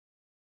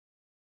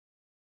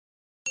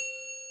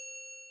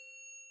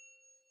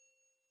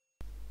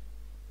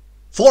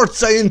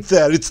Forza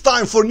Inter, it's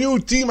time for new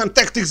team and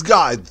tactics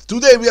guide.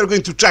 Today we are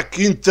going to check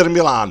Inter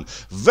Milan.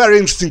 Very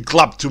interesting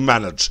club to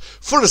manage.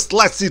 First,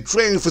 let's see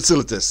training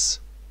facilities.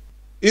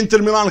 Inter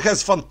Milan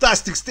has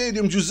fantastic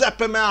stadium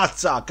Giuseppe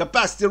Meazza,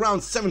 capacity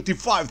around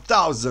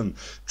 75,000.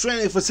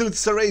 Training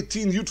facilities are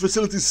 18, youth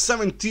facilities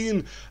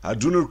 17,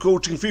 junior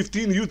coaching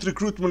 15, youth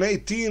recruitment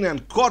 18,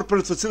 and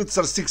corporate facilities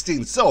are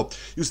 16. So,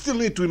 you still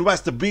need to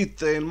invest a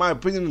bit, in my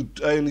opinion,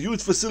 in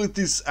youth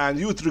facilities and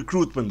youth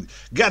recruitment.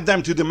 Get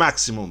them to the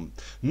maximum.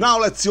 Now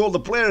let's see all the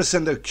players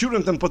and their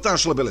current and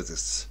potential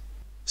abilities.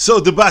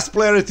 So the best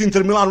player at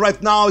Inter Milan right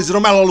now is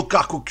Romelu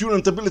Lukaku,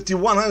 current ability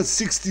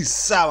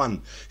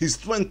 167. He's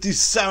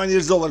 27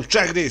 years old, and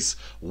check this,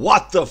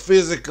 what a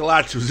physical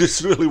attributes,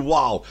 it's really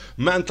wow.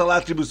 Mental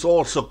attributes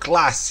also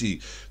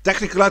classy.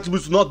 Technical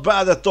attributes not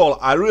bad at all.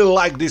 I really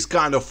like this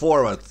kind of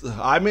forward.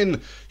 I mean,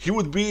 he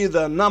would be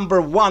the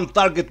 #1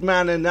 target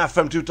man in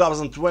FM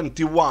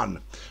 2021.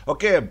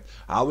 Okay,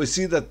 we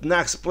see that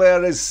next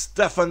player is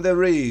Stefan de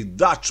Vrij,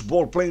 Dutch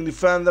ball-playing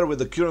defender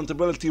with a current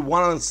ability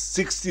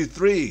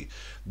 163.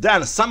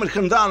 Then Samir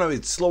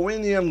Handanovic,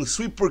 Slovenian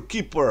sweeper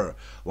keeper,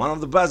 one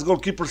of the best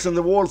goalkeepers in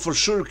the world for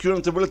sure,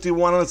 current ability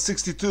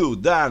 162.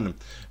 Then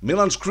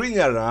Milan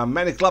Skriniar,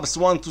 many clubs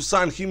want to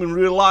sign him in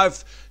real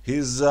life.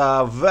 He's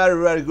a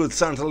very good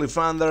central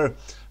defender.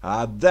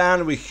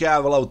 Then we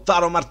have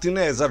Lautaro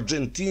Martinez,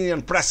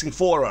 Argentinian pressing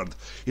forward.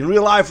 In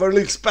real life I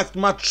really expect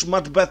much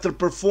better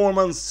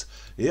performance.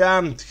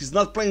 Yeah, he's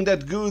not playing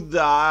that good.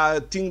 I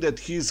think that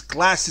he's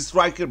classy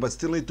striker, but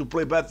still need to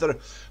play better.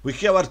 We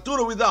have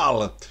Arturo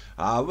Vidal,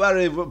 a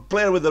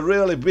player with a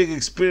really big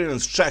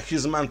experience. Check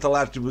his mental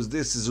attributes.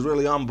 This is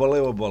really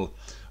unbelievable.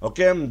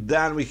 Okay,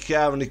 then we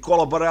have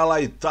Nicola Barella,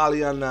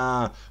 Italian,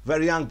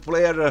 very young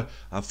player,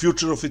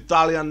 future of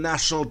Italian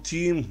national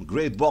team,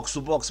 great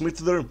box-to-box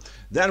midfielder.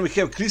 Then we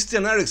have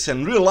Christian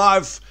Eriksen, real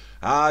life.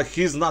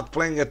 He's not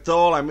playing at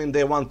all. I mean,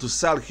 they want to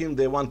sell him,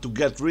 they want to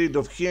get rid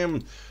of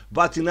him.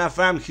 But in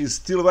FM, he's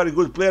still a very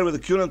good player with a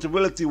current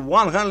ability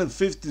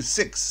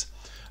 156.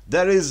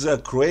 There is a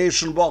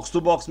Croatian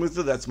box-to-box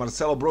midfielder, that's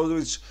Marcelo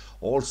Brozovic,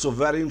 also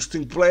very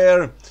interesting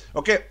player.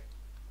 Okay,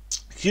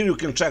 here you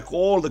can check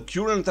all the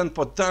current and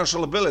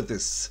potential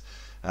abilities.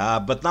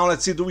 But now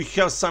let's see, do we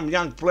have some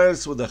young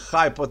players with a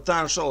high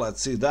potential?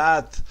 Let's see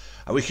that.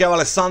 We have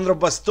Alessandro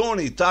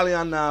Bastoni,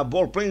 Italian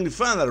ball-playing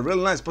defender,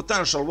 really nice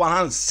potential,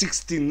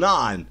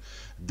 169.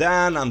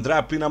 Then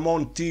Andrea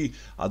Pinamonti,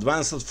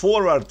 advanced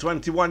forward,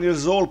 21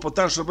 years old,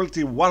 potential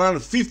ability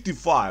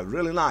 155,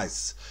 really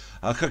nice.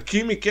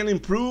 Hakimi can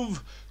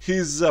improve,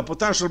 his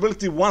potential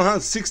ability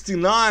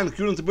 169,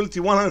 current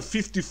ability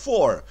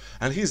 154,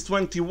 and he's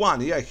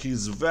 21. Yeah,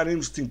 he's a very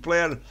interesting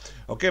player.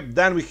 Okay,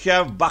 then we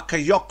have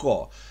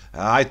Bakayoko.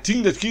 I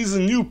think that he's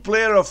a new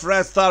player of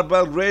Red Star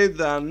Belgrade,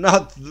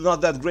 not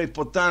that great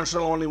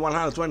potential, only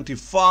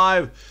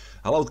 125.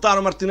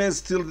 Lautaro Martinez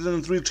still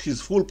didn't reach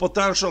his full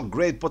potential,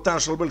 great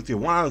potential ability,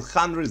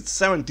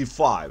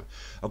 175.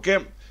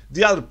 Okay,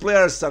 the other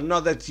players are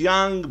not that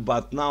young,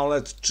 but now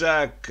let's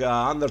check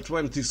under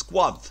 20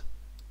 squad.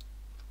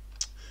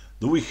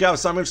 Do we have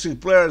some interesting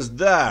players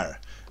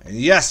there? And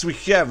yes, we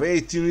have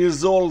 18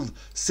 years old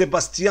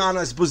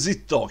Sebastiano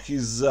Esposito.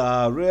 He's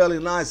really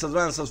nice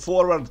advanced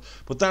forward,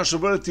 potential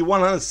ability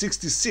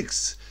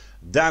 166.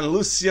 Then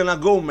Lucien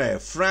Agome,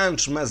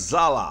 French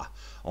Mezzala,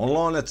 on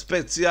loan at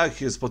Spezia,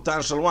 his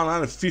potential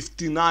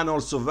 159,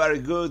 also very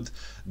good.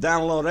 Then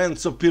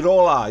Lorenzo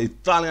Pirola,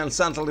 Italian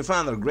central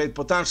defender, great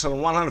potential,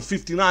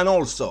 159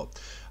 also.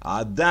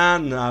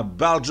 Then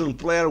Belgian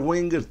player,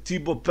 winger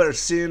Thibaut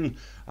Persin,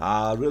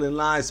 really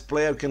nice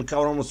player, can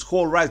cover almost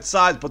whole right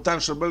side,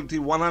 potential ability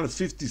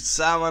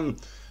 157.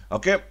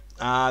 Okay,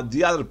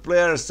 the other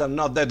players are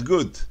not that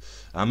good.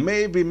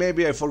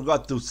 Maybe I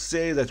forgot to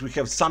say that we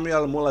have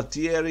Samuel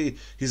Mulatieri.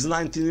 He's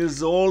 19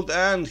 years old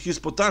and his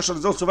potential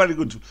is also very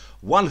good,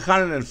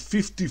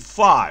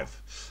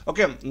 155.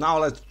 Okay, now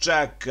let's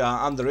check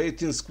under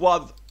 18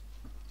 squad.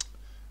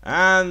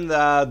 And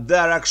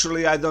there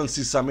actually I don't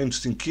see some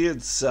interesting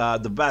kids.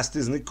 The best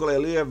is Nikola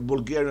Iliev,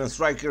 Bulgarian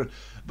striker,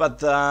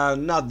 but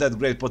not that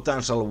great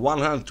potential,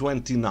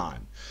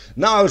 129.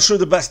 Now I will show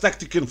the best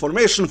tactical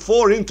information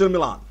for Inter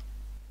Milan.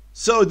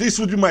 So this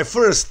would be my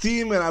first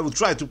team, and I will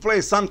try to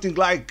play something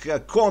like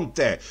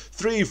Conte,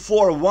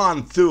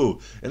 3-4-1-2.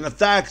 In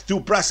attack,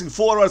 2 pressing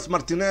forwards,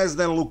 Martinez,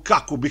 then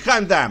Lukaku.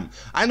 Behind them,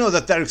 I know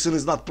that Eriksen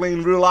is not playing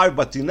in real life,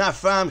 but in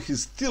FM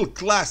he's still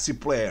classy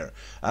player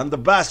and the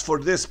best for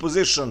this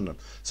position.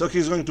 So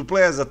he's going to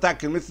play as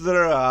attacking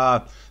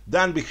midfielder.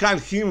 Then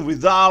behind him,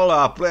 Vidal,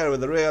 a player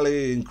with a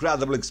really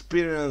incredible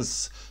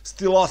experience,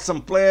 still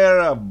awesome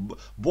player,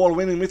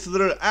 ball-winning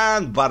midfielder,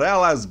 and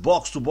Barella as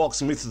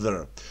box-to-box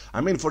midfielder. I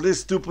mean, for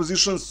these two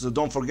positions,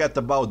 don't forget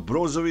about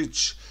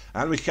Brozovic,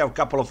 and we have a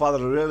couple of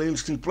other really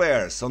interesting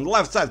players. On the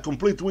left side,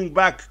 complete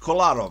wing-back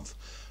Kolarov.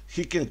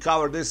 He can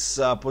cover this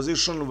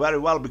position very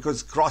well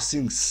because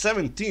crossing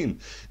 17.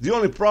 The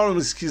only problem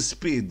is his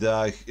speed.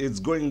 It's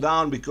going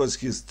down because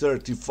he's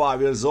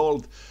 35 years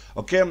old.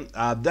 Okay,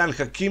 then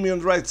Hakimi on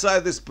the right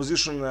side. This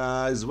position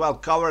is well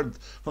covered.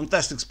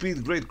 Fantastic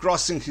speed, great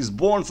crossing. He's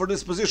born for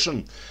this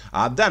position.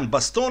 Then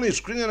Bastoni,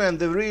 Skriniar, and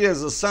De Vrij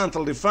as the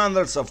central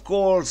defenders. Of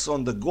course,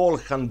 on the goal,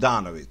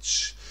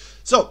 Handanovic.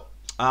 So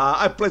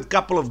I played a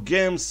couple of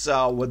games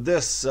with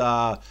this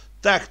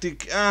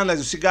tactic, and as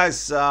you see,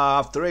 guys,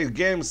 after 8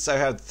 games, I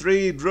had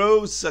 3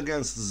 draws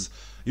against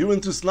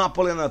Juventus,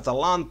 Napoli, and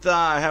Atalanta.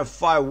 I have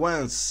 5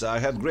 wins. I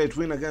had great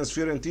win against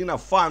Fiorentina,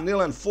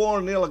 5-0, and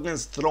 4-0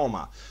 against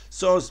Roma.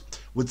 So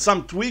with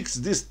some tweaks,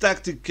 this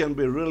tactic can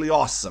be really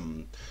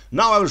awesome.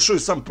 Now I will show you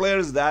some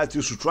players that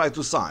you should try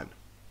to sign.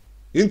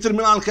 Inter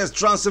Milan has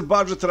transfer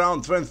budget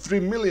around 23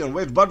 million,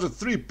 wage budget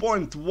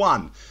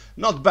 3.1.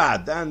 Not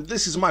bad, and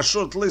this is my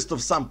short list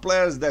of some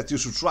players that you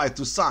should try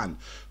to sign.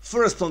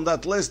 First on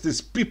that list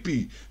is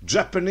Pipi,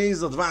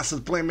 Japanese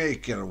advanced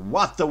playmaker.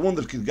 What a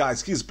wonderkid,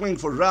 guys. He's playing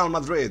for Real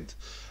Madrid.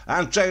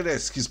 And check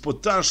this, his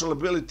potential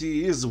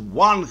ability is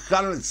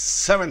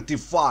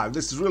 175.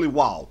 This is really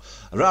wow.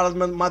 Real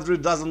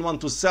Madrid doesn't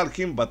want to sell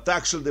him, but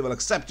actually they will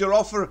accept your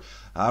offer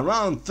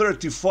around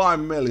 35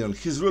 million.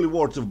 He's really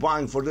worth of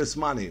buying for this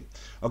money.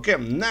 Okay,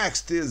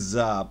 next is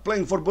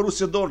playing for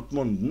Borussia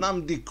Dortmund,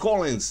 Namdi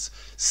Collins,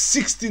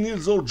 16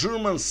 years old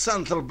German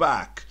central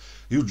back.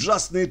 You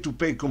just need to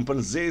pay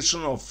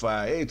compensation of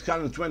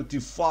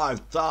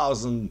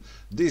 825,000.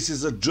 This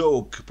is a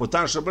joke.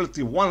 Potential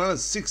ability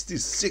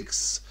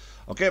 166.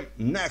 Okay,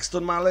 next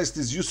on my list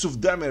is Yusuf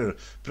Demir,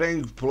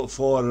 playing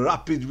for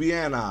Rapid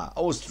Vienna,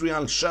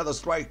 Austrian shadow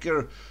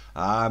striker.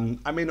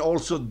 I mean,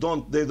 also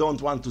they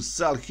don't want to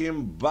sell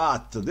him,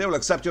 but they will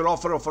accept your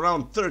offer of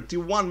around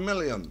 31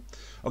 million.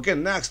 Okay,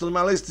 next on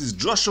my list is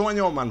Joshua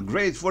Newman,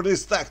 great for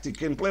this tactic,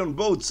 can play on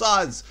both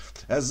sides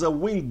as a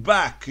wing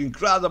back,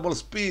 incredible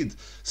speed,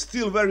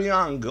 still very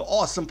young,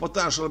 awesome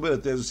potential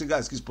ability. As you see,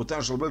 guys, his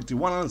potential ability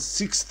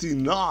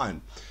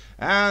 169,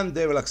 and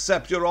they will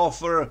accept your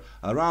offer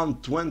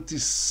around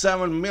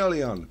 27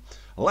 million.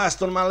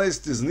 Last on my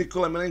list is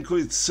Nikola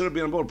Milenkovic,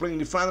 Serbian ball playing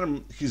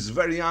defender. He's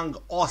very young,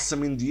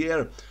 awesome in the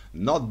air,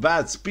 not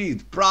bad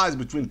speed, price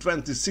between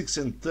 26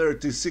 and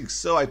 36,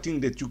 so I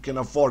think that you can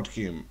afford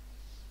him.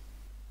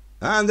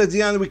 And at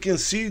the end we can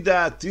see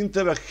that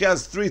Inter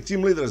has 3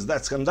 team leaders,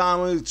 that's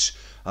Handanovic,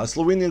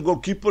 Slovenian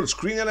goalkeeper,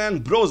 Skriniar,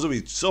 and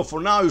Brozovic. So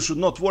for now you should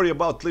not worry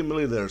about team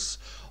leaders.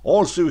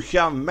 Also you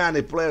have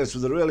many players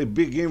with a really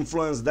big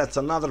influence, that's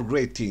another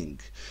great thing.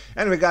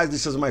 Anyway, guys,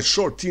 this is my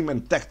short team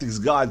and tactics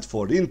guide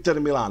for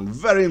Inter Milan,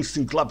 very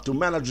interesting club to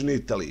manage in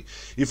Italy.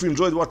 If you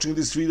enjoyed watching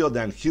this video,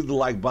 then hit the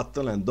like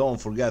button and don't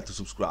forget to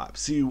subscribe.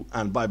 See you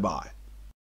and bye bye.